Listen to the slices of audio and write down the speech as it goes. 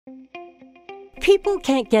People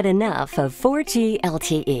can't get enough of 4G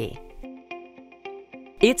LTE.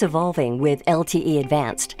 It's evolving with LTE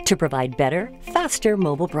Advanced to provide better, faster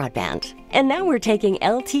mobile broadband. And now we're taking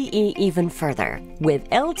LTE even further with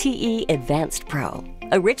LTE Advanced Pro,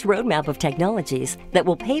 a rich roadmap of technologies that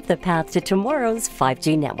will pave the path to tomorrow's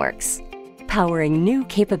 5G networks, powering new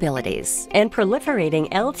capabilities and proliferating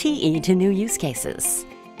LTE to new use cases,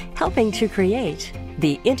 helping to create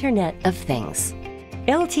the Internet of Things.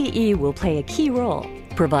 LTE will play a key role,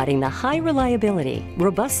 providing the high reliability,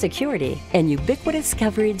 robust security, and ubiquitous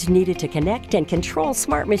coverage needed to connect and control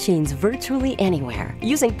smart machines virtually anywhere,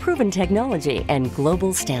 using proven technology and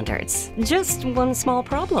global standards. Just one small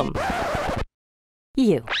problem.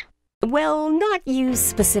 You. Well, not you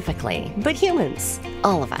specifically, but humans.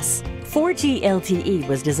 All of us. 4G LTE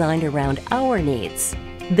was designed around our needs.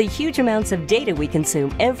 The huge amounts of data we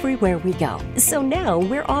consume everywhere we go. So now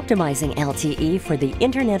we're optimizing LTE for the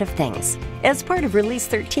Internet of Things as part of Release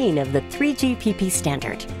 13 of the 3GPP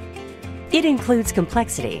standard. It includes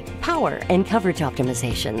complexity, power, and coverage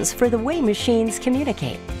optimizations for the way machines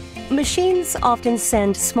communicate. Machines often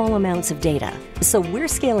send small amounts of data, so we're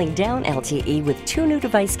scaling down LTE with two new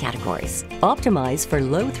device categories, optimized for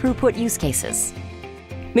low-throughput use cases.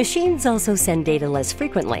 Machines also send data less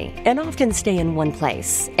frequently and often stay in one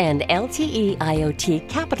place, and LTE IoT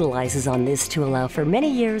capitalizes on this to allow for many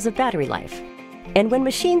years of battery life. And when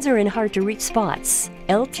machines are in hard-to-reach spots,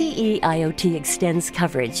 LTE IoT extends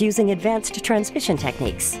coverage using advanced transmission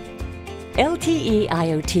techniques. LTE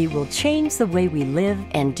IoT will change the way we live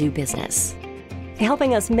and do business,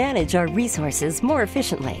 helping us manage our resources more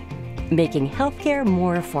efficiently, making healthcare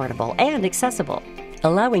more affordable and accessible,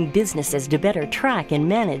 allowing businesses to better track and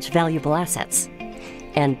manage valuable assets,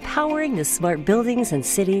 and powering the smart buildings and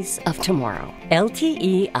cities of tomorrow.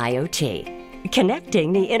 LTE IoT,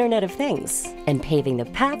 connecting the Internet of Things and paving the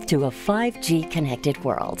path to a 5G connected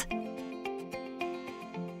world.